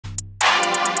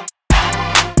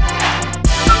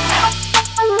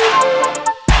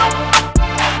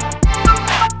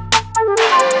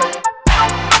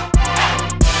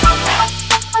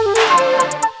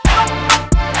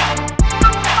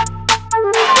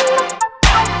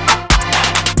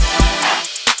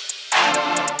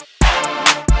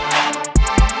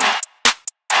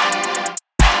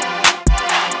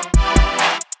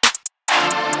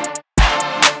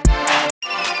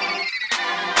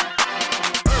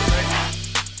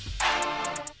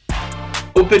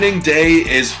Opening day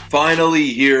is finally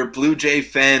here. Blue Jay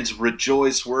fans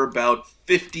rejoice. We're about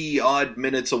 50-odd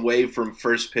minutes away from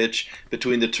first pitch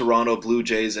between the Toronto Blue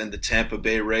Jays and the Tampa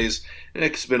Bay Rays. And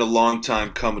it's been a long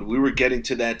time coming. We were getting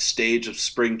to that stage of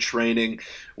spring training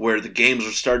where the games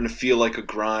were starting to feel like a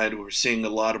grind. We were seeing a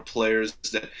lot of players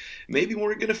that maybe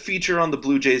weren't going to feature on the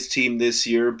Blue Jays team this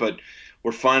year, but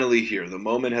we're finally here. The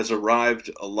moment has arrived.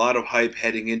 A lot of hype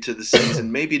heading into the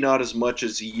season. Maybe not as much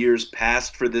as years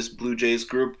past for this Blue Jays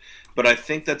group, but I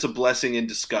think that's a blessing in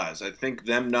disguise. I think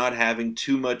them not having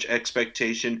too much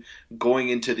expectation going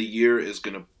into the year is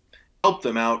going to help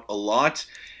them out a lot.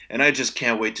 And I just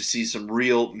can't wait to see some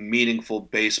real meaningful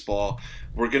baseball.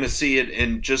 We're going to see it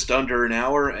in just under an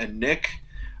hour. And Nick,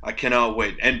 I cannot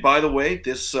wait. And by the way,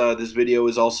 this video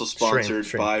is also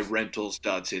sponsored by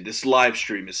Rentals.ca. This live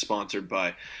stream is sponsored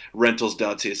by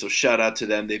Rentals.ca. So shout out to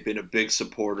them. They've been a big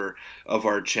supporter of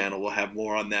our channel. We'll have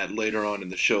more on that later on in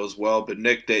the show as well. But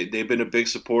Nick, they've been a big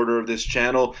supporter of this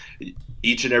channel.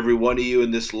 Each and every one of you in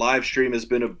this live stream has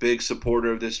been a big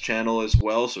supporter of this channel as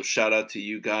well. So shout out to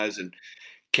you guys, and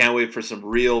can't wait for some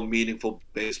real meaningful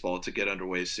baseball to get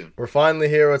underway soon. We're finally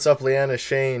here. What's up, Leanna,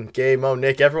 Shane, Gabe, Mo,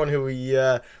 Nick, everyone who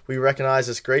we recognize.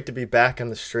 It's great to be back on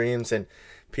the streams. And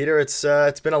Peter, it's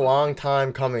been a long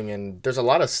time coming, and there's a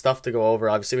lot of stuff to go over.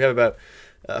 Obviously, we have about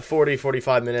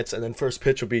 45 minutes, and then first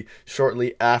pitch will be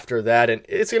shortly after that. And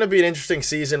it's going to be an interesting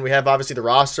season. We have obviously the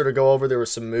roster to go over. There were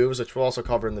some moves, which we'll also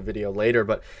cover in the video later.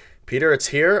 But Peter, it's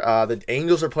here. The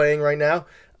Angels are playing right now.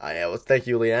 Well, thank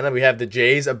you, Leanna. We have the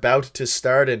Jays about to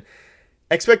start, and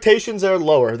expectations are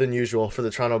lower than usual for the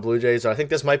Toronto Blue Jays. I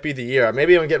think this might be the year.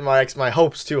 Maybe I'm getting my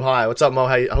hopes too high. What's up, Mo?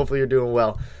 Hopefully you're doing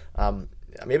well.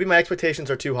 Maybe my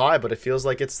expectations are too high, but it feels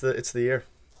like it's the year.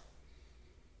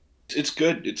 It's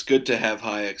good. It's good to have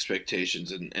high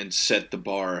expectations and set the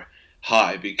bar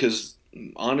high, because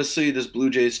honestly, this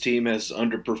Blue Jays team has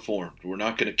underperformed. We're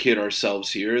not going to kid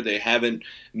ourselves here. They haven't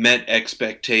met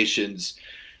expectations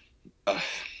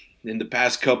in the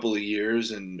past couple of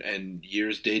years and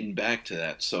years dating back to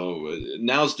that. So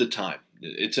now's the time.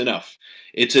 It's enough.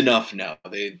 It's enough now.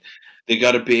 They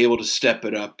got to be able to step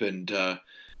it up, and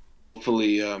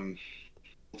hopefully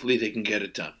they can get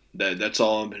it done. That's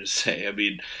all I'm going to say. I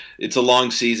mean, it's a long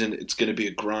season. It's going to be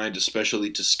a grind, especially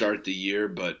to start the year,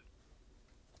 but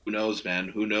who knows, man?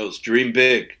 Who knows? Dream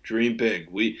big. Dream big.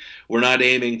 We're not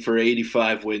aiming for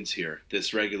 85 wins here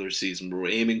this regular season. We're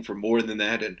aiming for more than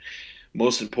that, and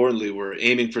most importantly, we're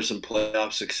aiming for some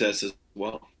playoff success as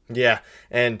well. Yeah,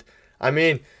 and I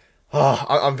mean,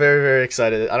 I'm very, very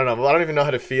excited. I don't know. I don't even know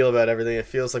how to feel about everything. It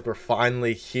feels like we're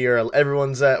finally here.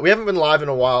 Everyone's we haven't been live in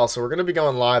a while, so we're going to be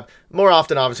going live more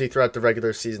often, obviously, throughout the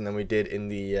regular season than we did in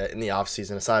the off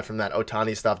season. Aside from that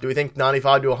Ohtani stuff, do we think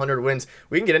 95 to 100 wins?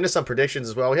 We can get into some predictions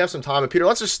as well. We have some time. But Peter,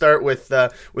 let's just start with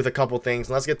a couple things,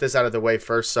 and let's get this out of the way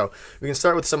first. So we can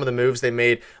start with some of the moves they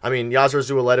made. I mean, Yasser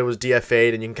Zuruleta was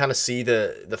DFA'd, and you can kind of see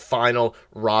the final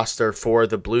roster for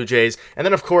the Blue Jays. And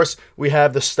then, of course, we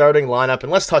have the starting lineup,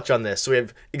 and let's touch on this. So we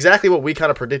have exactly what we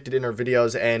kind of predicted in our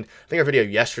videos, and I think our video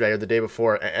yesterday or the day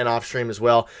before and off stream as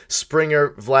well.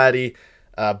 Springer, Vladdy,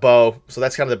 Bo. So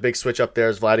that's kind of the big switch up there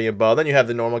is Vladdy and Bo. Then you have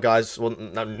the normal guys, well,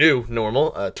 not new,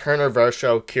 normal. Turner,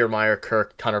 Varsho, Kiermaier,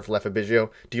 Kirk, Connor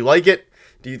Flefabiggio. Do you like it?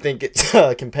 Do you think it's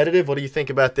competitive? What do you think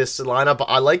about this lineup?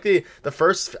 I like the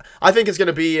first. I think it's going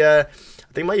to be, I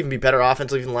think it might even be better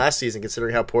offensively than last season,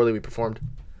 considering how poorly we performed.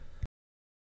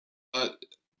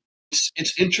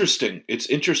 It's interesting. It's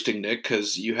interesting, Nick,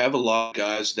 because you have a lot of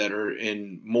guys that are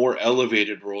in more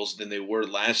elevated roles than they were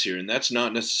last year, and that's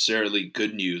not necessarily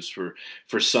good news for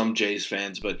some Jays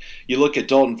fans. But you look at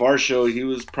Dalton Varsho, he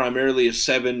was primarily a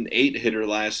 7-8 hitter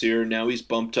last year. Now he's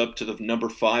bumped up to the number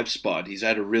 5 spot. He's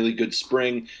had a really good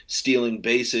spring, stealing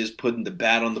bases, putting the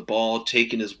bat on the ball,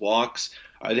 taking his walks.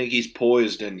 I think he's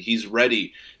poised and he's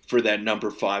ready for that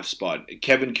number 5 spot.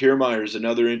 Kevin Kiermaier is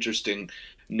another interesting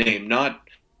name.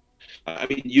 I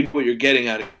mean, you know what you're getting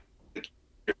out of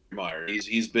Kiermaier.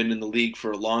 He's been in the league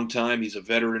for a long time. He's a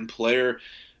veteran player,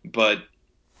 but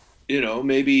you know,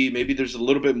 maybe there's a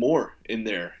little bit more in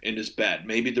there in his bat.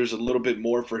 Maybe there's a little bit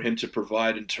more for him to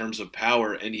provide in terms of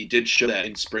power, and he did show that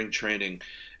in spring training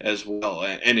as well.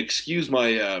 And excuse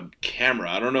my camera.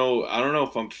 I don't know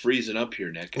if I'm freezing up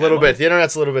here, Nick. A little bit. The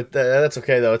internet's a little bit. That's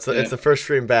okay though. It's the first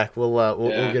stream back.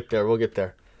 We'll get there. We'll get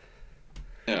there.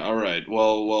 Yeah, all right.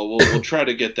 Well, we'll try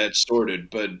to get that sorted.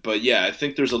 But yeah, I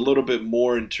think there's a little bit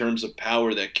more in terms of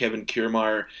power that Kevin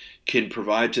Kiermaier can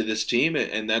provide to this team,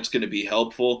 and that's going to be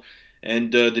helpful.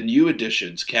 And the new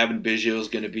additions, Kevin Biggio is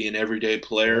going to be an everyday Yep.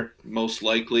 player, most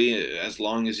likely, as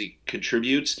long as he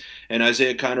contributes, and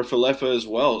Isaiah Kiner-Falefa as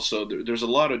well. So there's a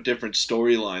lot of different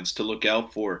storylines to look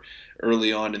out for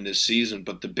early on in this season.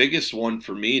 But the biggest one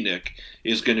for me, Nick,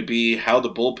 is going to be how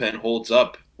the bullpen holds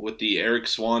up with the Eric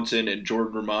Swanson and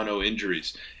Jordan Romano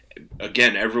injuries.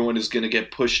 Again, everyone is going to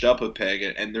get pushed up a peg,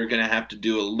 and they're going to have to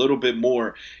do a little bit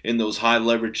more in those high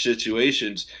leverage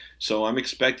situations. So I'm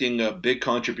expecting big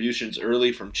contributions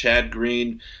early from Chad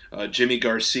Green, Jimmy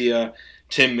Garcia,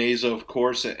 Tim Meza, of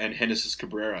course, and Genesis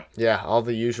Cabrera. Yeah, all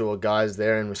the usual guys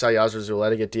there, and we saw Yasser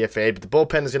Zuleta get DFA'd, but the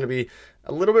bullpen is going to be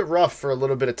a little bit rough for a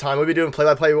little bit of time. We'll be doing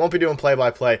play-by-play. We won't be doing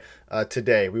play-by-play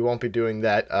today. We won't be doing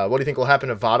that. What do you think will happen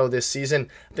to Votto this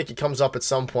season? I think he comes up at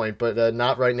some point, but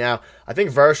not right now. I think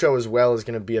Varsho as well is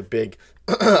going to be a big,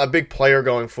 a big player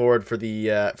going forward for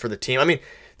the team. I mean,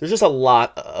 there's just a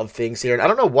lot of things here, and I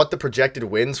don't know what the projected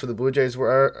wins for the Blue Jays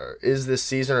is this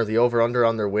season, or the over/under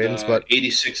on their wins, but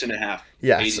 86 and a half.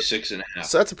 yeah, 86 and a half.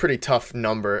 so that's a pretty tough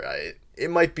number.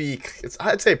 It might be.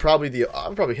 I'd say probably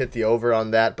I'll probably hit the over on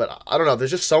that, but I don't know.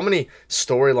 There's just so many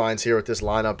storylines here with this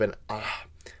lineup, and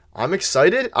I'm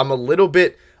excited. I'm a little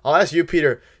bit. I'll ask you,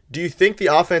 Peter. Do you think the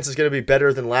offense is going to be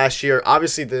better than last year?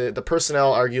 Obviously, the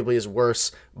personnel arguably is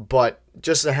worse, but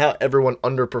just how everyone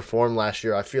underperformed last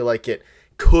year, I feel like it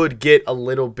could get a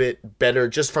little bit better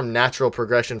just from natural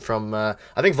progression. From I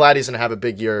think Vladdy's going to have a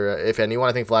big year, if anyone.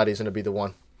 I think Vladdy's going to be the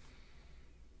one.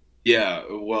 Yeah,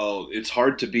 well, it's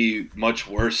hard to be much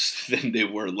worse than they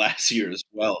were last year as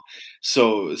well.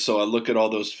 So I look at all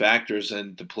those factors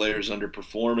and the players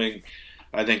underperforming.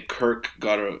 I think Kirk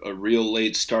got a real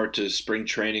late start to spring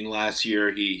training last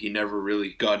year. He never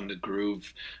really got in the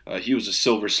groove. He was a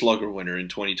Silver Slugger winner in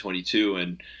 2022,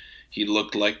 and he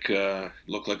looked like a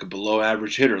below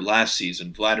average hitter last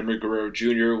season. Vladimir Guerrero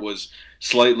Jr. was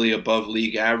slightly above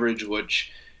league average,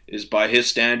 which is by his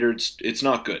standards, it's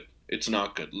not good. It's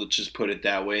not good. Let's just put it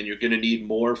that way. And you're going to need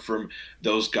more from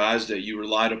those guys that you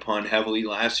relied upon heavily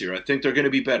last year. I think they're going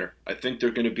to be better. I think they're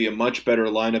going to be a much better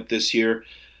lineup this year.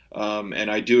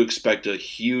 And I do expect a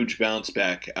huge bounce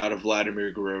back out of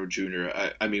Vladimir Guerrero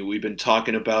Jr. I mean, we've been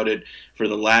talking about it for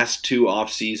the last two off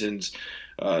seasons.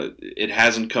 It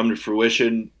hasn't come to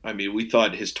fruition. I mean, we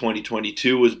thought his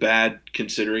 2022 was bad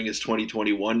considering his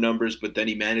 2021 numbers, but then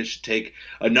he managed to take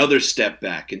another step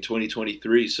back in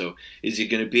 2023. So is he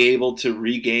going to be able to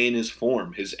regain his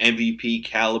form, his MVP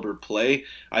caliber play?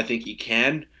 I think he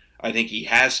can. I think he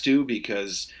has to,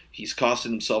 because he's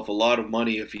costing himself a lot of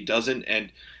money if he doesn't,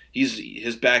 and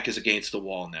his back is against the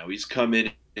wall now. He's come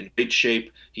in great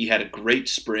shape. He had a great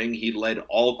spring. He led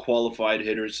all qualified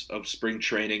hitters of spring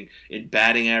training in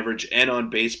batting average and on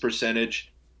base percentage.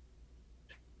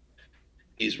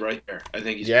 He's right there. I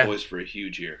think he's Yeah. poised for a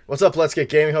huge year. What's up, Let's Get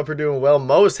Gaming? Hope you're doing well.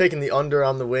 Mo is taking the under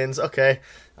on the wins. Okay.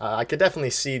 I could definitely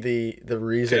see the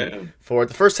reason Okay. for it.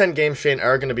 The first 10 games, Shane,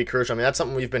 are going to be crucial. I mean, that's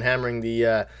something we've been hammering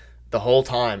the whole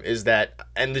time, is that,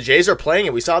 and the Jays are playing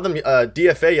it. We saw them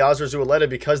DFA Yasser Zuleta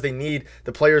because they need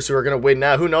the players who are going to win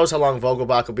now. Who knows how long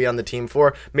Vogelbach will be on the team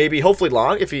for? Maybe, hopefully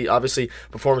long, if he obviously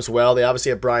performs well. They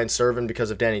obviously have Brian Serven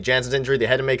because of Danny Jansen's injury. They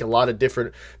had to make a lot of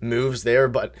different moves there,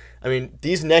 but I mean,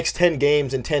 these next 10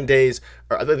 games in 10 days,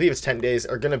 or I believe it's 10 days,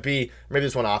 are going to be, maybe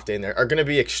there's one off day in there, are going to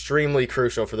be extremely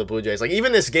crucial for the Blue Jays. Like,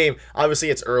 even this game, obviously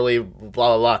it's early, blah,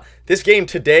 blah, blah. This game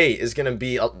today is going to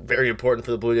be very important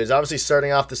for the Blue Jays. Obviously,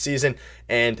 starting off the season,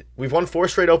 and we've won 4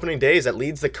 straight opening days. That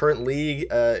leads the current league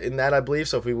in that, I believe.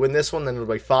 So if we win this one, then it'll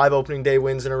be 5 opening day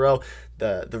wins in a row.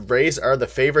 The Rays are the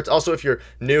favorites. Also, if you're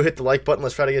new, hit the like button.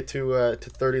 Let's try to get to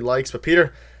 30 likes. But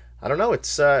Peter, I don't know.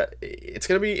 It's going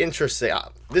to be interesting.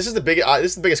 This is the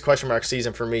biggest question mark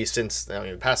season for me since, I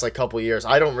mean, the past like couple of years.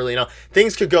 I don't really know.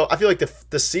 Things could go. I feel like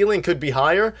the ceiling could be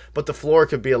higher, but the floor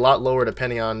could be a lot lower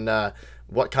depending on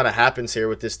what kind of happens here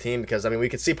with this team. Because I mean,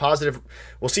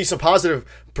 we'll see some positive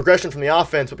progression from the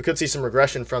offense, but we could see some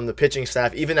regression from the pitching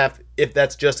staff, even if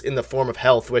that's just in the form of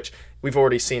health, which we've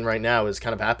already seen right now is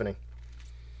kind of happening.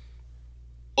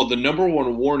 Well, the number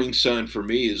one warning sign for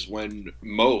me is when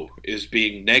Mo is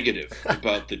being negative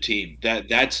about the team.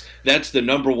 That's the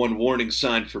number one warning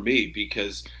sign for me,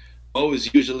 because Mo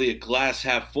is usually a glass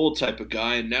half full type of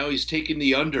guy, and now he's taking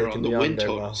the under Taking on the the win under,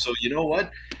 total. well. So you know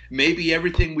what? Maybe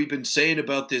everything we've been saying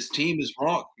about this team is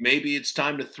wrong. Maybe it's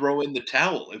time to throw in the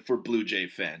towel if we're Blue Jay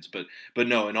fans. But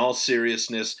no, in all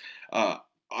seriousness, I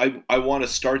want to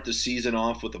start the season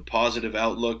off with a positive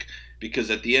outlook,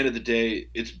 because at the end of the day,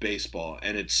 it's baseball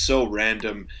and it's so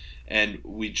random, and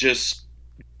we just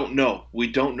don't know. We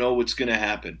don't know what's going to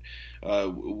happen.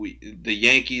 The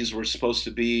Yankees were supposed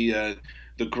to be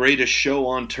the greatest show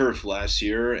on turf last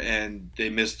year, and they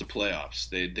missed the playoffs.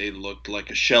 They looked like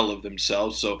a shell of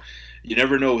themselves. So you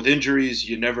never know with injuries.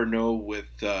 You never know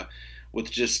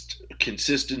with just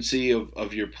consistency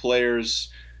of your players.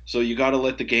 So you got to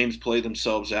let the games play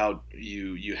themselves out.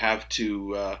 You have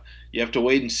to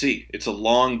wait and see. It's a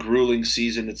long, grueling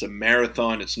season. It's a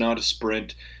marathon. It's not a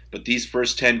sprint. But these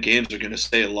first 10 games are going to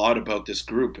say a lot about this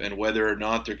group and whether or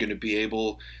not they're going to be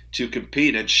able to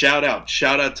compete. And shout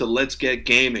out to Let's Get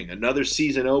Gaming, another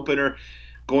season opener,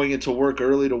 going into work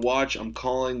early to watch. I'm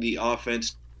calling the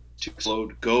offense to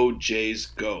explode. Go Jays,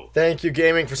 go! Thank you,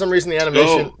 Gaming. For some reason, the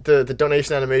animation, the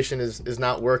donation animation is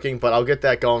not working, but I'll get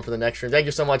that going for the next stream. Thank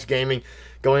you so much, Gaming.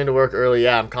 Going into work early,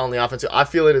 yeah, I'm calling the offense. I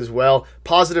feel it as well.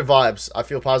 Positive vibes. I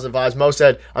feel positive vibes. Mo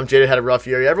said, I'm jaded, had a rough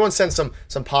year. Everyone sends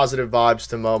some positive vibes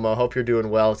to Momo. Hope you're doing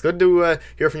well. It's good to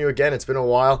hear from you again. It's been a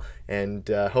while, and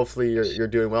hopefully you're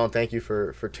doing well, and thank you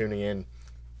for tuning in.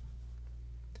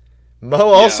 Mo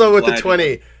also with the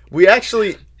 20. We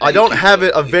actually, I don't have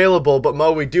it available, but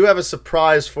Mo, we do have a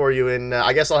surprise for you, and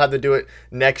I guess I'll have to do it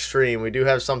next stream. We do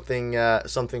have something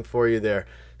for you there.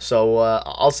 So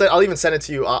I'll even send it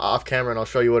to you off camera, and I'll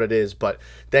show you what it is. But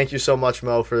thank you so much,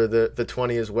 Mo, for the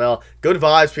 20 as well. Good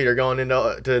vibes, Peter, going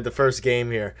into the first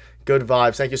game here. Good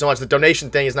vibes. Thank you so much. The donation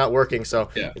thing is not working, so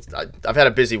yeah. I've had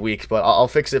a busy week, but I'll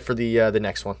fix it for the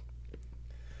next one.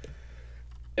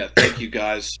 Yeah, thank you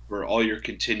guys for all your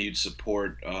continued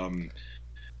support.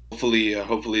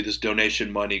 Hopefully this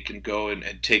donation money can go and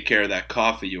take care of that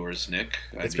cough of yours, Nick.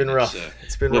 It's been rough.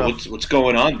 It's been rough. What's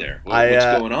going on there?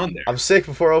 What's going on there? I'm sick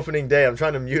before opening day. I'm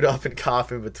trying to mute up and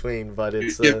cough in between, but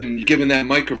it's You're giving that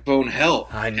microphone hell.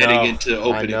 I know, heading into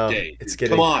opening day.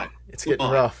 Come on. It's getting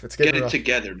rough. It's getting rough. Get it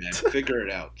together, man. Figure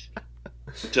it out.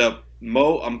 But,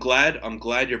 Mo, I'm glad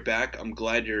you're back. I'm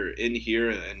glad you're in here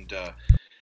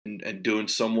and doing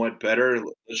somewhat better.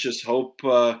 Let's just hope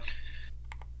that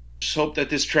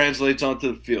this translates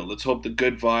onto the field. Let's hope the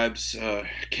good vibes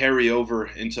carry over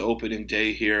into opening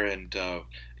day here. And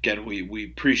again, we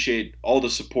appreciate all the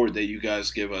support that you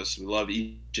guys give us. We love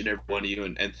each and every one of you,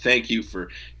 and thank you for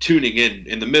tuning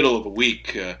in the middle of a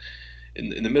week.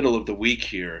 In the middle of the week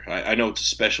here, I know it's a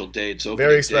special day. It's opening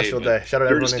very special day. Shout out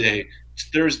everyone in here. It's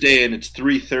Thursday and it's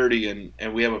 3:30,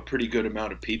 and we have a pretty good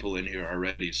amount of people in here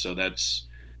already. So that's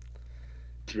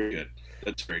very good.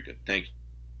 That's very good. Thank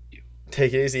you.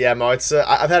 Take it easy, yeah, Mo. It's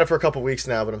I've had it for a couple weeks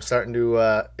now, but I'm starting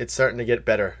to it's starting to get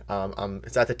better.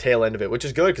 It's at the tail end of it, which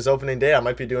is good because opening day I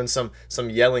might be doing some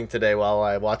yelling today while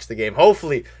I watch the game.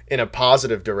 Hopefully in a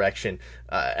positive direction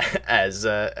as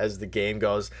the game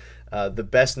goes. The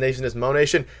best nation is Mo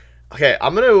Nation. Okay,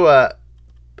 I'm gonna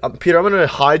Peter. I'm gonna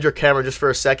hide your camera just for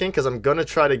a second because I'm gonna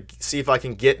try to see if I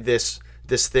can get this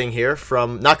thing here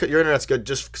from not your internet's good,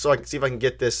 just so I can see if I can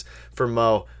get this for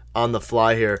Mo on the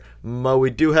fly here. Mo, we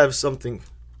do have something.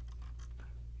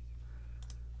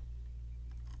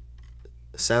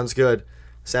 Sounds good.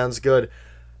 Sounds good.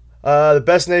 The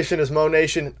best nation is Mo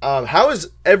Nation. How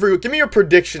is give me your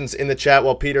predictions in the chat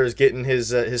while Peter is getting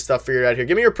his stuff figured out here.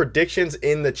 Give me your predictions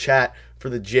in the chat for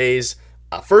the Jays.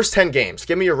 First 10 games.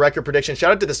 Give me your record prediction.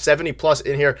 Shout out to the 70 plus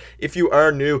in here. If you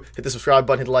are new, hit the subscribe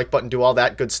button, hit the like button, do all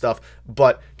that good stuff.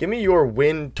 But give me your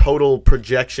win total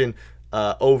projection,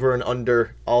 over and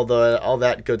under, all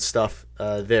that good stuff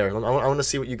there. I want to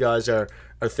see what you guys are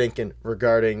thinking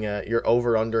regarding your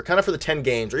over under, kind of for the 10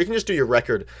 games, or you can just do your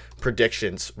record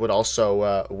predictions. Would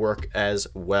also work as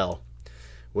well.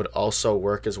 Would also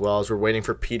work as well, as we're waiting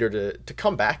for Peter to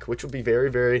come back, which will be very,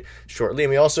 very shortly.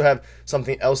 And we also have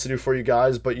something else to do for you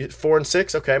guys. But 4 and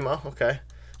 6, okay, Mo, okay.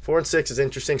 4 and 6 is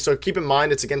interesting. So keep in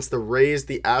mind it's against the Rays,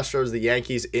 the Astros, the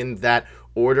Yankees in that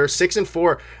order. 6 and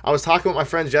 4. I was talking with my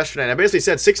friends yesterday, and I basically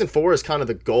said 6 and 4 is kind of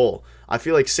the goal. I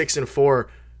feel like 6 and 4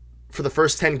 for the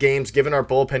first 10 games, given our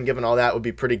bullpen, given all that, would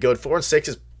be pretty good. 4 and 6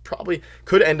 is probably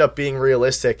could end up being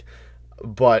realistic,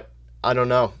 but I don't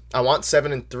know. I want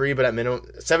 7 and 3, but at minimum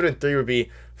 7 and 3 would be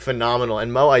phenomenal.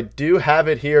 And Mo, I do have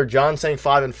it here. John saying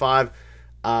 5 and 5.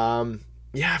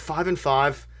 Yeah, 5 and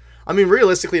 5. I mean,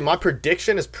 realistically, my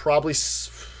prediction is probably,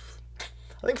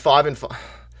 I think 5 and 5.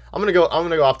 I'm gonna go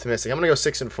optimistic. I'm gonna go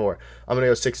 6 and 4. I'm gonna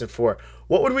go 6 and 4.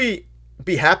 What would we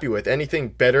be happy with? Anything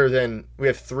better than we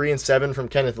have 3 and 7 from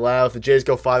Kenneth Lau? If the Jays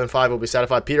go 5 and 5, we'll be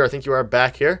satisfied. Peter, I think you are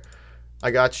back here.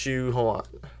 I got you. Hold on.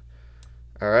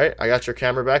 All right, I got your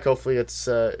camera back. Hopefully it's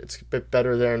a bit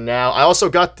better there now. I also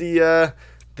got the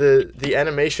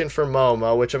animation for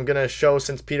Mo, which I'm gonna show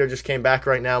since Peter just came back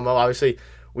right now. Mo, obviously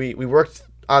we worked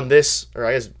on this, or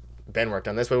I guess Ben worked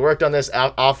on this, but we worked on this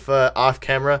off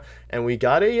camera, and we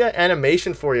got a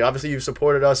animation for you. Obviously you've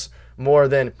supported us more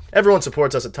than everyone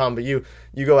supports us a ton, but you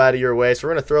go out of your way. So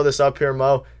we're gonna throw this up here,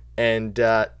 Mo. And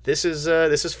this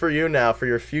is for you now for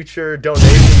your future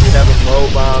donations. We have a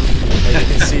Mo bomb, and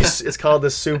you can see it's called the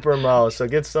Super Mo. So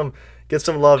get some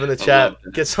love in the chat.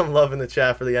 Get some love in the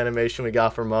chat for the animation we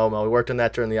got for Mo. We worked on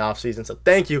that during the off season. So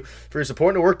thank you for your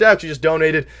support. And it worked out. You just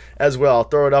donated as well. I'll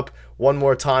throw it up one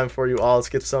more time for you all. Let's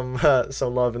get some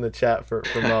love in the chat for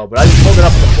Mo. But I just pulled it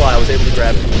up on the fly. I was able to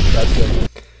grab it. That's good.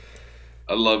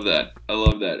 I love that. I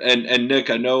love that. And Nick,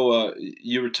 I know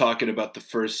you were talking about the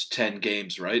first 10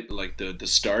 games, right? Like the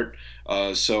start.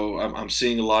 So I'm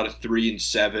seeing a lot of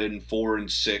 3-7,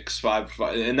 4-6, 5,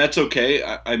 and that's okay.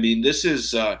 I mean, this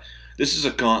is a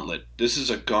gauntlet. This is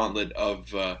a gauntlet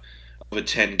of a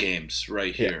 10 games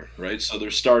right here, right? So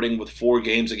they're starting with 4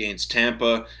 games against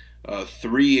Tampa,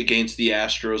 3 against the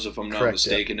Astros, if I'm not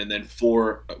mistaken, and then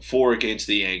four against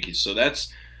the Yankees. So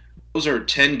those are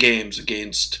 10 games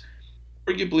against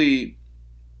arguably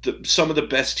some of the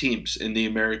best teams in the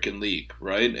American League,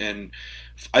 right? And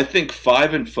I think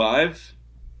 5-5,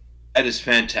 that is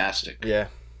fantastic. Yeah,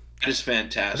 that is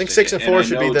fantastic. I think 6-4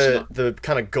 should be the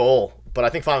kind of goal, but I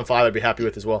think 5-5 I'd be happy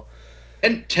with as well.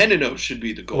 And 10-0 should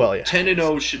be the goal. Well, yeah.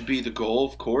 10-0 should be the goal,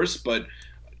 of course, but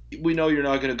we know you're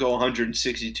not going to go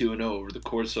 162-0 over the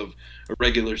course of a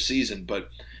regular season. But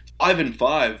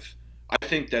 5-5, I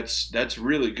think that's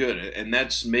really good, and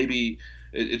that's maybe.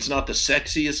 It's not the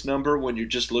sexiest number when you're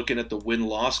just looking at the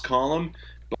win-loss column,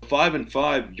 but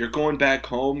 5-5, you're going back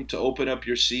home to open up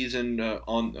your season at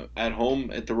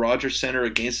home at the Rogers Center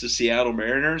against the Seattle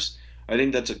Mariners. I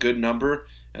think that's a good number,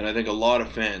 and I think a lot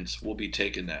of fans will be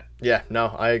taking that. Yeah, no,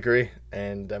 I agree.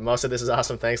 And most of this is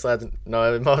awesome. Thanks, lads.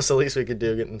 No, most the least we could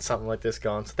do getting something like this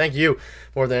going. So thank you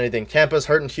more than anything. Tampa's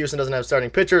hurt and Houston doesn't have starting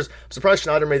pitchers. I'm surprised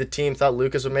Schneider made the team. Thought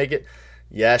Lucas would make it.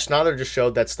 Yeah, Schneider just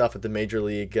showed that stuff at the major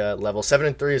league level.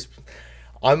 7-3 is.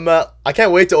 I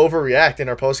can't wait to overreact in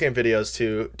our postgame videos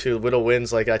to little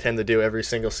wins like I tend to do every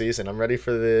single season. I'm ready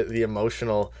for the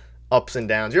emotional ups and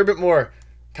downs. You're a bit more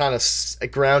kind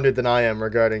of grounded than I am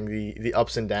regarding the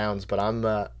ups and downs, but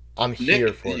I'm here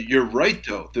Nick, for it. You're right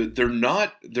though. They're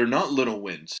not little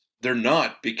wins. They're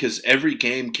not, because every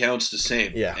game counts the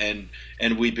same. Yeah.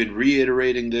 And we've been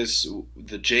reiterating this.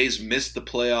 The Jays missed the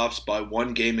playoffs by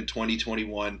 1 game in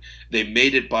 2021. They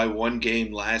made it by 1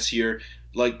 game last year.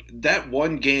 Like that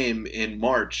 1 game in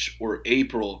March or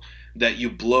April that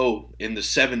you blow in the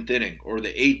 7th inning or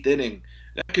the 8th inning,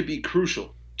 that could be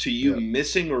crucial to you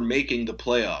missing or making the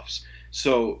playoffs.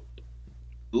 So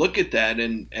look at that,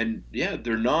 and yeah,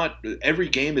 they're not. Every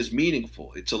game is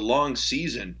meaningful. It's a long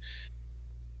season.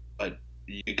 But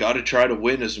you got to try to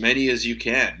win as many as you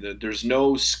can. There's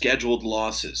no scheduled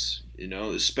losses,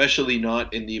 especially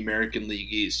not in the American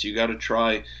League East. You got to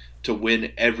try to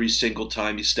win every single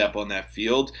time you step on that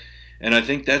field. And I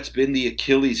think that's been the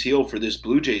Achilles heel for this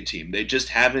Blue Jay team. They just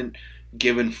haven't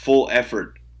given full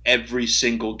effort every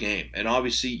single game. And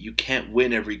obviously you can't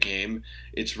win every game.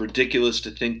 It's ridiculous to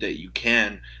think that you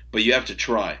can, but you have to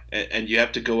try. And you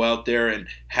have to go out there and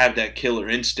have that killer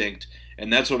instinct.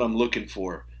 And that's what I'm looking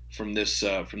for from this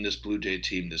Blue Jay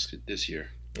team this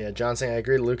year. Yeah, John saying I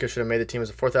agree. Lucas should have made the team as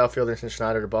a 4th outfielder and sent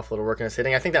Schneider to Buffalo to work on his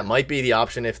hitting. I think that might be the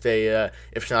option if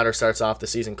Schneider starts off the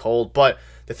season cold. But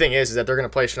the thing is that they're going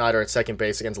to play Schneider at second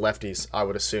base against lefties, I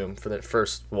would assume, for the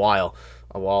first while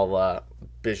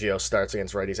Biggio starts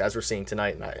against righties, as we're seeing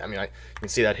tonight. And I can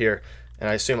see that here. And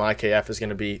I assume IKF is going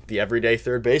to be the everyday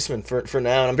third baseman for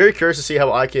now. And I'm very curious to see how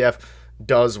IKF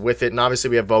does with it. And obviously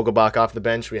we have Vogelbach off the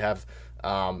bench. We have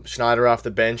Schneider off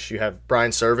the bench. You have Brian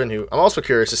Serven, who I'm also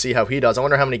curious to see how he does. I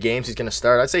wonder how many games he's going to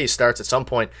start. I'd say he starts at some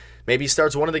point. Maybe he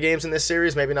starts one of the games in this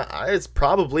series. Maybe not.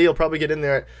 He'll probably get in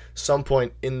there at some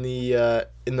point in the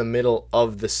middle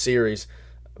of the series.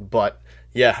 But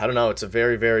yeah, I don't know. It's a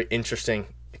very, very interesting,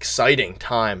 exciting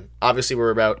time. Obviously,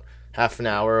 we're about half an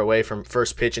hour away from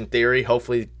first pitch in theory.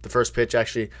 Hopefully, the first pitch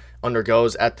actually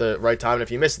undergoes at the right time. And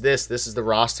if you missed this is the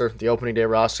roster, the opening day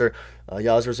roster.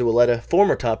 Yasser Zulueta,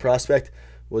 former top prospect,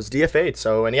 was DFA'd.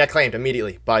 And he got claimed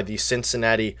immediately by the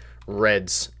Cincinnati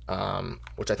Reds,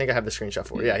 which I think I have the screenshot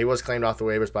for. Yeah, he was claimed off the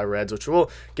waivers by Reds, which we'll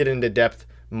get into depth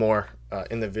more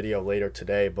in the video later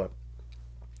today. But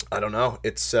I don't know.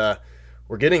 It's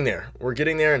we're getting there.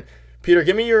 And Peter,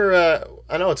 give me your,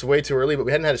 I know it's way too early, but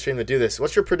we hadn't had a stream to do this.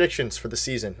 What's your predictions for the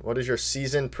season? What is your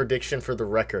season prediction for the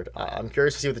record? I'm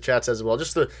curious to see what the chat says as well.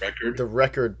 Just the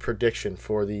record prediction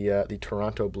for the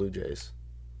Toronto Blue Jays.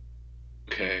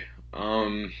 Okay.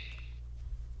 And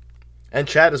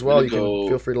chat as well. You can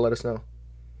feel free to let us know.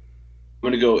 I'm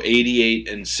going to go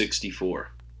 88-64.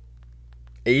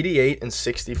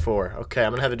 88-64. Okay,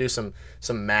 I'm going to have to do some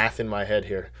math in my head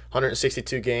here.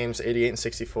 162 games,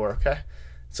 88-64. Okay.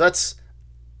 So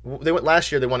They went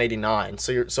last year. They won 89.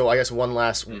 So I guess one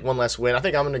less win. I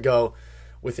think I'm gonna go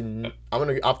with. I'm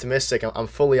gonna be optimistic. I'm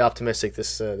fully optimistic.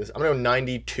 I'm gonna go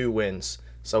 92 wins.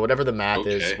 So Okay. whatever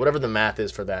the math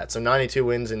is for that. So 92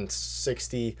 wins and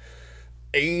 60. Se-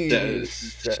 80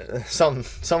 someone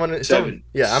Seven.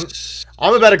 yeah,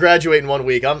 I'm about to graduate in 1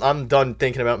 week. I'm done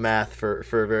thinking about math for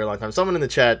a very long time. Someone in the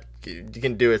chat, you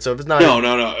can do it. So if it's not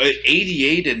No.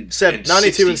 88 and 92 and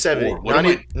 64. 70. What am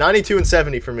I? 92 and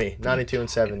 70 for me. 92 and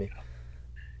 70.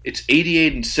 It's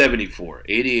 88 and 74.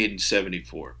 88 and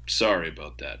 74. Sorry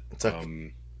about that. It's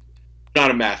okay.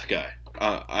 Not a math guy.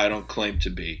 I don't claim to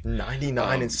be.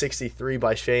 99 and 63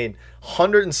 by Shane.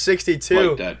 162.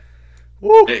 Like that.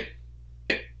 Woo. Hey,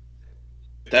 if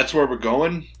that's where we're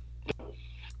going,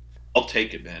 I'll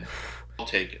take it, man. I'll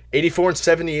take it. 84 and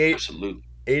 78. Absolutely.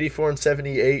 84 and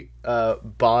 78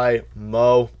 by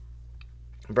Mo.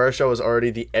 Versho is already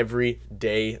the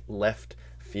everyday left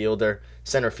fielder.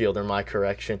 Center fielder, my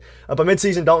correction. But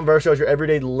midseason, Dalton Versho is your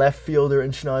everyday left fielder,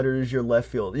 and Schneider is your left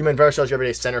fielder. You mean Versho is your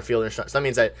everyday center fielder, and Schneider. So that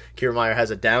means that Kiermaier has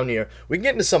a down year. We can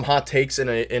get into some hot takes in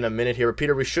a minute here. But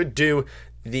Peter, we should do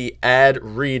the ad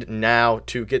read now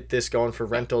to get this going for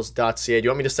rentals.ca. Do you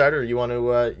want me to start, or you want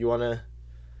to?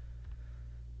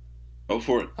 Go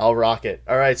for it. I'll rock it.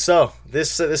 All right, so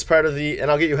this part of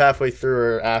and I'll get you halfway through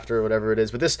or after or whatever it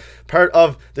is, but this part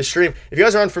of the stream, if you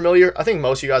guys are unfamiliar, I think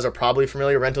most of you guys are probably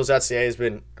familiar. Rentals.ca has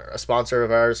been a sponsor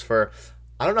of ours for,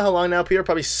 I don't know how long now, Peter,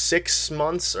 probably 6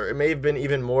 months, or it may have been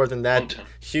even more than that.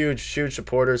 Huge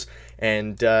supporters.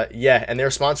 And and they're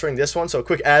sponsoring this one. So a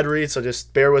quick ad read, so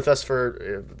just bear with us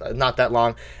for not that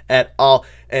long at all.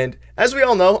 And as we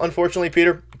all know, unfortunately,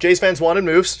 Peter, Jays fans wanted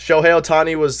moves. Shohei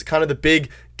Ohtani was kind of the big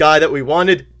guy that we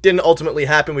wanted. Didn't ultimately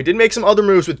happen. We did make some other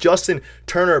moves with Justin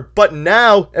Turner. But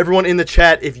now, everyone in the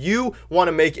chat, if you want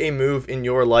to make a move in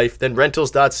your life, then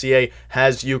rentals.ca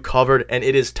has you covered, and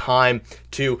it is time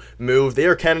to move. They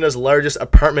are Canada's largest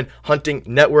apartment hunting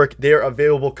network. They are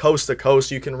available coast to coast.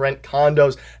 You can rent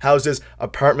condos, houses,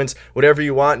 apartments, whatever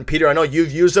you want. And Peter, I know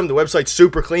you've used them. The website's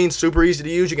super clean, super easy to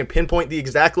use. You can pinpoint the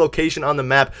exact location on the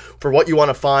map for what you want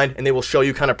to find, and they will show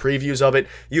you kind of previews of it.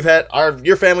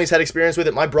 Your family's had experience with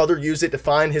it. My brother used it to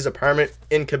find his apartment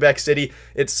in Quebec City.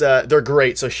 They're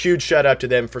great. So huge shout out to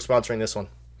them for sponsoring this one.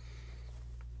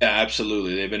 Yeah,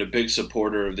 absolutely. They've been a big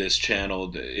supporter of this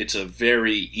channel. It's a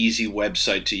very easy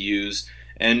website to use,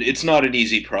 and it's not an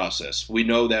easy process. We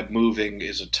know that moving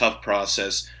is a tough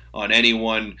process on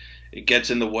anyone. It gets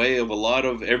in the way of a lot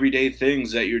of everyday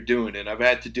things that you're doing, and I've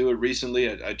had to do it recently.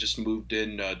 I just moved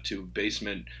in to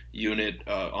basement unit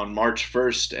on March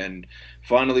 1st and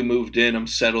finally moved in. I'm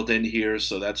settled in here,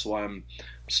 so that's why I'm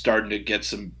starting to get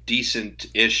some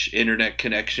decent-ish internet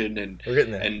connection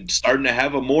and starting to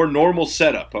have a more normal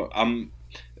setup.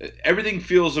 Everything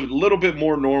feels a little bit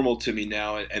more normal to me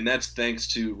now, and that's thanks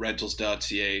to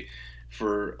rentals.ca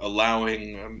for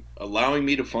allowing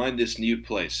me to find this new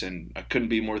place, and I couldn't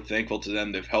be more thankful to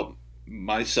them. They've helped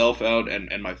myself out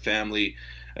and my family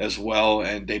as well,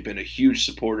 and they've been a huge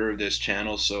supporter of this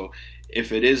channel. So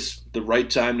if it is the right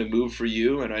time to move for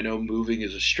you, and I know moving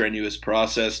is a strenuous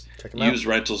process, use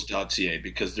rentals.ca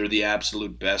because they're the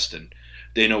absolute best and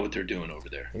they know what they're doing over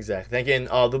there. Exactly. Thank you. And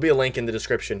there'll be a link in the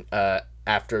description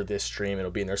after this stream.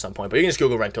 It'll be in there at some point. But you can just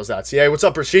Google rentals.ca. What's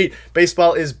up, Rashid?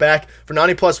 Baseball is back. For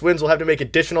 90-plus wins, we'll have to make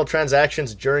additional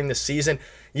transactions during the season.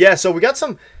 Yeah, so we got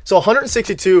some. So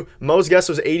 162. Mo's guess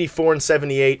was 84 and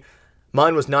 78.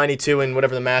 Mine was 92 and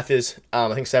whatever the math is.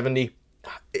 I think 70.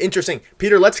 Interesting.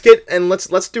 Peter, let's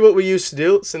do what we used to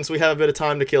do since we have a bit of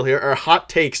time to kill here. Our hot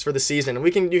takes for the season. And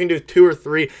you can do 2 or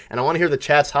 3, and I want to hear the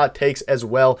chat's hot takes as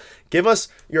well. Give us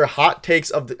your hot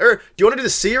takes of do you want to do the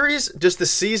series? Just the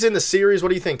season, the series, what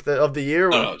do you think of the year?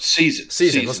 No,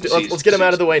 season. Let's get them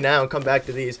out of the way now and come back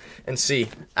to these and see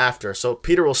after. So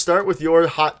Peter, we'll start with your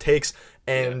hot takes.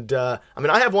 And I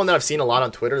have one that I've seen a lot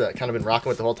on Twitter that I've kind of been rocking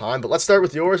with the whole time. But let's start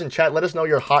with yours and chat. Let us know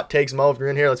your hot takes, Mo. If you're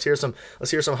in here, let's hear some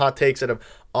hot takes out of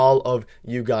all of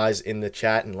you guys in the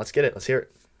chat, and let's get it. Let's hear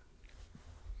it.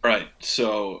 All right.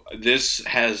 So this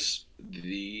has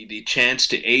the chance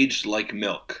to age like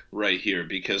milk right here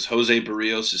because Jose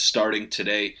Barrios is starting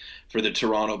today for the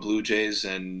Toronto Blue Jays,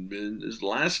 and the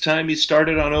last time he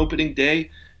started on opening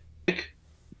day,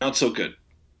 not so good.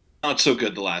 Not so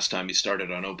good the last time he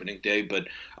started on opening day, but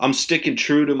I'm sticking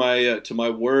true to my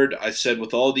word. I said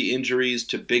with all the injuries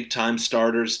to big-time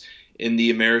starters in the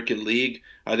American League,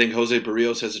 I think Jose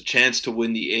Barrios has a chance to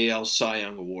win the AL Cy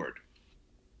Young Award.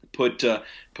 put a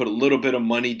little bit of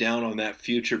money down on that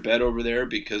future bet over there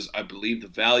because I believe the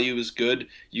value is good.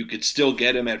 You could still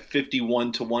get him at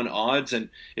 51-1 odds, and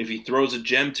if he throws a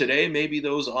gem today, maybe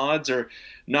those odds are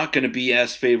not going to be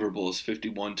as favorable as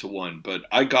 51-1. But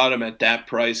I got him at that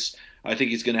price. I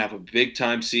think he's going to have a big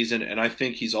time season, and I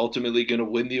think he's ultimately going to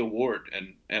win the award,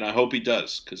 and I hope he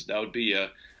does because that would be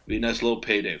a nice little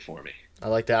payday for me. I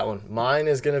like that one. Mine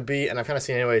is going to be, and I've kind of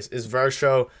seen it anyways, is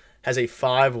Versho has a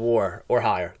 5 WAR or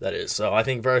higher, that is. So I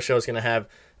think Versho is going to have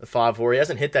a 5 WAR. He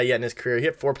hasn't hit that yet in his career. He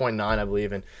hit 4.9, I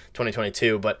believe, in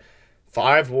 2022. But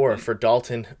 5 WAR for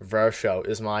Dalton Versho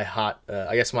is my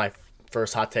my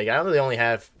first hot take. I really only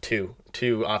have two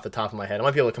off the top of my head. I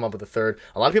might be able to come up with a third.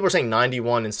 A lot of people are saying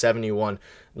 91 and 71.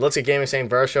 Let's get gaming saying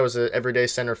Versho is an everyday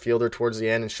center fielder towards the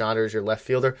end, and Chandra is your left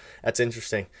fielder. That's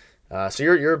interesting. So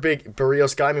you're a big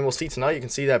Berrios guy. I mean, we'll see tonight. You can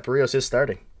see that Berrios is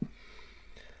starting.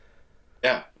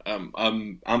 Yeah,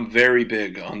 I'm very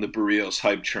big on the Berrios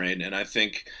hype train, and I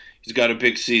think he's got a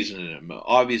big season in him.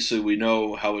 Obviously, we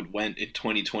know how it went in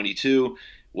 2022.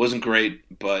 Wasn't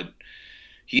great, but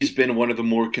he's been one of the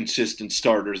more consistent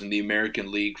starters in the American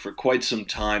League for quite some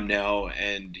time now,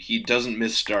 and he doesn't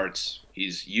miss starts.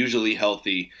 He's usually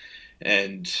healthy,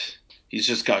 and he's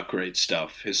just got great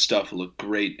stuff. His stuff looked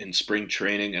great in spring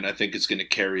training, and I think it's going to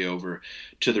carry over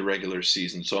to the regular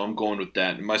season. So I'm going with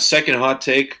that. And my second hot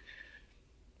take,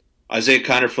 Isaiah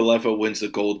Kiner-Falefa wins the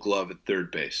Gold Glove at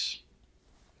third base.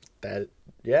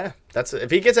 That's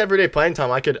if he gets everyday playing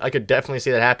time, I could definitely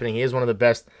see that happening. He is one of the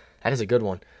best. That is a good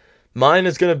one. Mine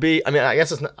is going to be, I mean, I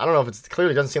guess I don't know if it's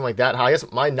clearly doesn't seem like that high. I guess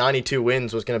my 92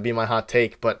 wins was going to be my hot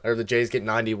take, or the Jays get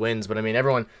 90 wins. But I mean,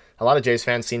 a lot of Jays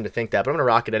fans seem to think that, but I'm going to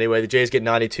rock it anyway. The Jays get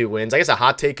 92 wins. I guess a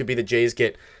hot take could be the Jays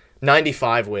get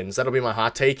 95 wins. That'll be my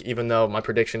hot take, even though my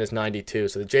prediction is 92.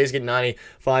 So the Jays get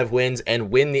 95 wins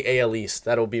and win the AL East.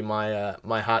 That'll be my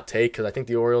my hot take because I think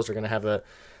the Orioles are going to have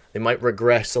they might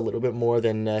regress a little bit more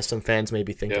than some fans may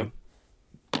be thinking.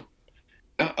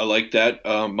 Yeah, I like that.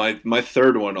 My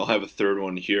third one, I'll have a third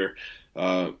one here.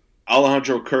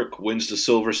 Alejandro Kirk wins the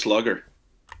Silver Slugger.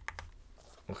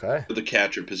 Okay. For the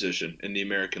catcher position in the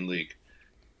American League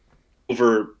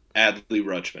over Adley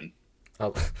Rutschman.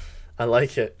 I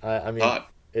like it. I mean, hot.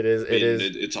 It is.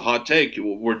 It's a hot take.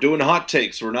 We're doing hot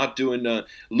takes. We're not doing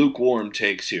lukewarm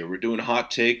takes here. We're doing hot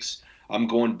takes. I'm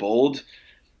going bold.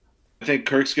 I think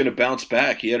Kirk's going to bounce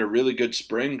back. He had a really good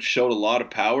spring, showed a lot of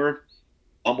power,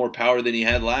 a lot more power than he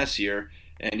had last year,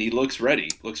 and he looks ready.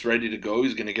 Looks ready to go.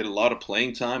 He's going to get a lot of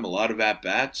playing time, a lot of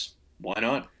at-bats. Why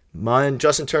not? Mine,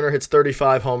 Justin Turner hits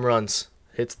 35 home runs.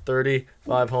 Hits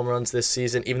 35 home runs this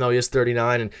season, even though he is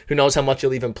 39, and who knows how much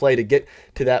he'll even play to get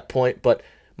to that point. But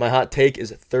my hot take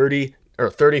is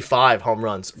 35 home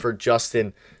runs for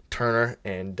Justin Turner,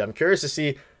 and I'm curious to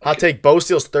see. Hot take, Bo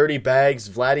steals 30 bags.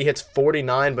 Vladdy hits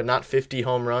 49, but not 50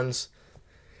 home runs.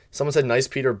 Someone said nice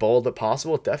Peter bold, but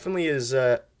possible. It definitely is.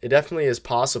 It definitely is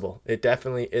possible. It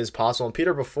definitely is possible. And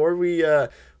Peter, before we a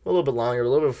little bit longer, a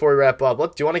little bit before we wrap up,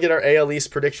 do you want to get our AL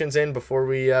East predictions in before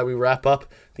we wrap up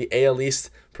the AL East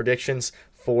predictions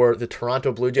for the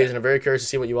Toronto Blue Jays? And I'm very curious to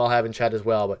see what you all have in chat as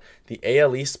well. But the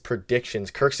AL East predictions: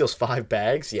 Kirk steals 5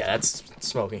 bags. Yeah, that's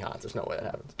smoking hot. There's no way that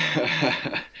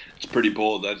happens. It's pretty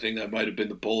bold. I think that might have been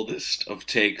the boldest of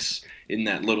takes in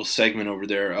that little segment over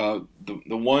there.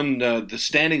 The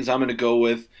standings I'm going to go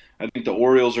with. I think the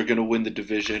Orioles are going to win the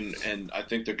division, and I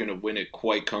think they're going to win it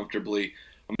quite comfortably.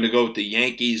 I'm going to go with the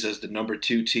Yankees as the number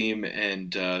 2 team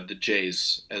and the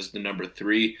Jays as the number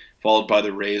 3, followed by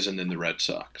the Rays and then the Red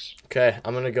Sox. Okay,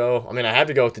 I'm going to go. I mean, I have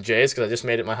to go with the Jays because I just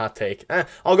made it my hot take.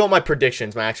 I'll go with my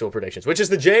predictions, my actual predictions, which is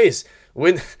the Jays.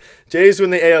 Jays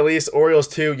win the AL East, Orioles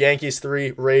 2, Yankees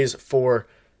 3, Rays 4,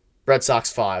 Red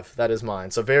Sox 5. That is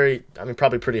mine. So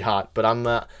probably pretty hot, but I'm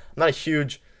not a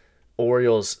huge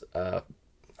Orioles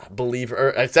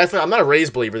believer. I'm not a Rays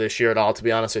believer this year at all, to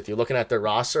be honest with you. Looking at their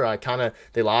roster,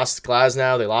 they lost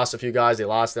Glasnow, they lost a few guys, they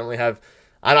don't really have.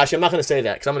 I'm not going to say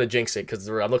that because I'm going to jinx it because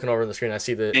I'm looking over on the screen and I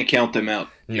see the. You can't count them out.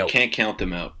 No. You can't count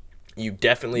them out. You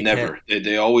definitely never.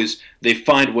 Can't. They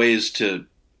find ways to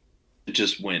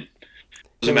just win.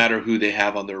 Doesn't matter who they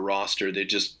have on their roster. They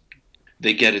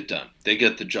get it done. They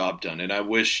get the job done. And I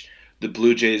wish the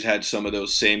Blue Jays had some of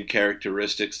those same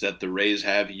characteristics that the Rays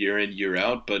have year in, year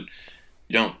out, but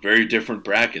very different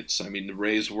brackets. I mean, the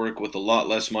Rays work with a lot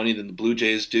less money than the Blue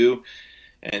Jays do,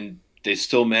 and they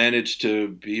still manage to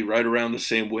be right around the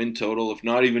same win total, if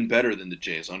not even better than the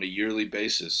Jays on a yearly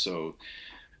basis. So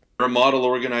they're a model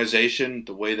organization,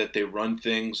 the way that they run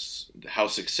things, how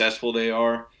successful they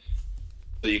are.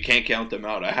 So you can't count them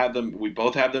out. We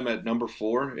both have them at number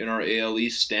 4 in our AL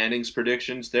East standings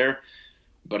predictions there.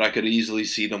 but I could easily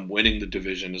see them winning the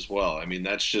division as well. I mean,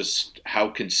 that's just how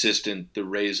consistent the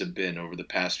Rays have been over the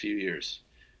past few years.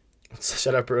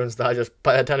 Shut up, Bruins Digest.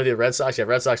 By the time of the Red Sox, yeah,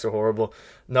 Red Sox are horrible.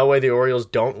 No way the Orioles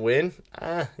don't win.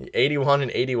 81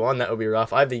 and 81, that would be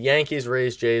rough. I have the Yankees,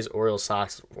 Rays, Jays, Orioles,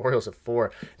 Sox. Orioles at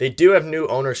 4. They do have new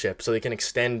ownership, so they can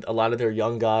extend a lot of their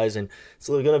young guys, and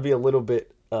so they're going to be a little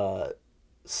bit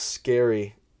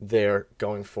scary there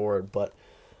going forward. But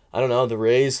I don't know, the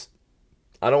Rays.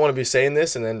 I don't want to be saying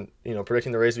this and then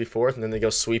predicting the Rays to be 4th, and then they go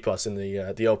sweep us in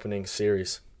the opening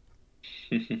series.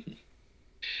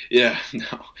 Yeah,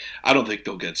 no, I don't think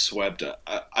they'll get swept.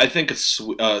 I think a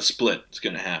split is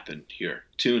going to happen here,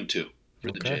 2-2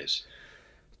 for the Jays.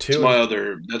 That's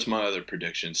my other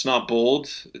prediction. It's not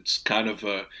bold. It's kind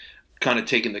of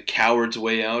taking the coward's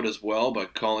way out as well by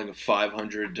calling a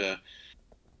 500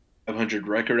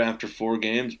 record after 4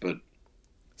 games, but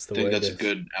I think that's a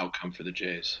good outcome for the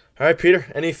Jays. All right, Peter,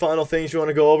 any final things you want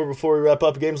to go over before we wrap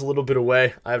up? The game's a little bit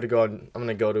away. I have to go. I'm going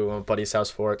to go to my buddy's house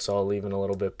for it, so I'll leave in a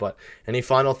little bit. But any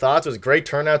final thoughts? It was a great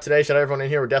turnout today. Shout out everyone in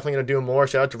here. We're definitely going to do more.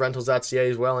 Shout out to rentals.ca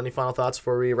as well. Any final thoughts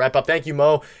before we wrap up? Thank you,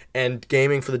 Mo and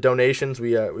Gaming, for the donations.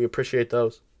 We appreciate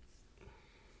those.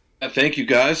 Thank you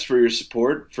guys for your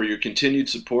support, for your continued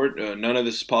support. None of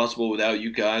this is possible without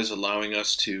you guys allowing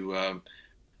us to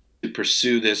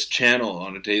pursue this channel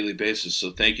on a daily basis. So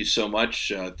thank you so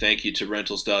much. Thank you to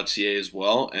rentals.ca as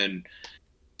well. And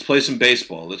let's play some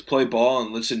baseball. Let's play ball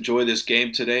and let's enjoy this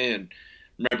game today. And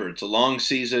remember, it's a long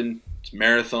season. It's a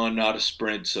marathon, not a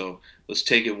sprint. So let's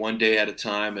take it one day at a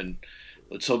time. And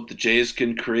let's hope the Jays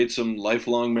can create some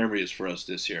lifelong memories for us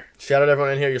this year. Shout out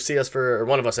everyone in here. You'll see us or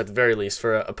one of us at the very least,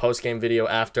 for a post-game video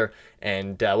after.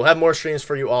 And we'll have more streams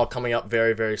for you all coming up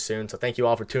very, very soon. So thank you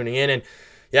all for tuning in. And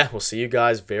yeah, we'll see you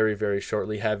guys very, very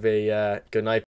shortly. Have a good night.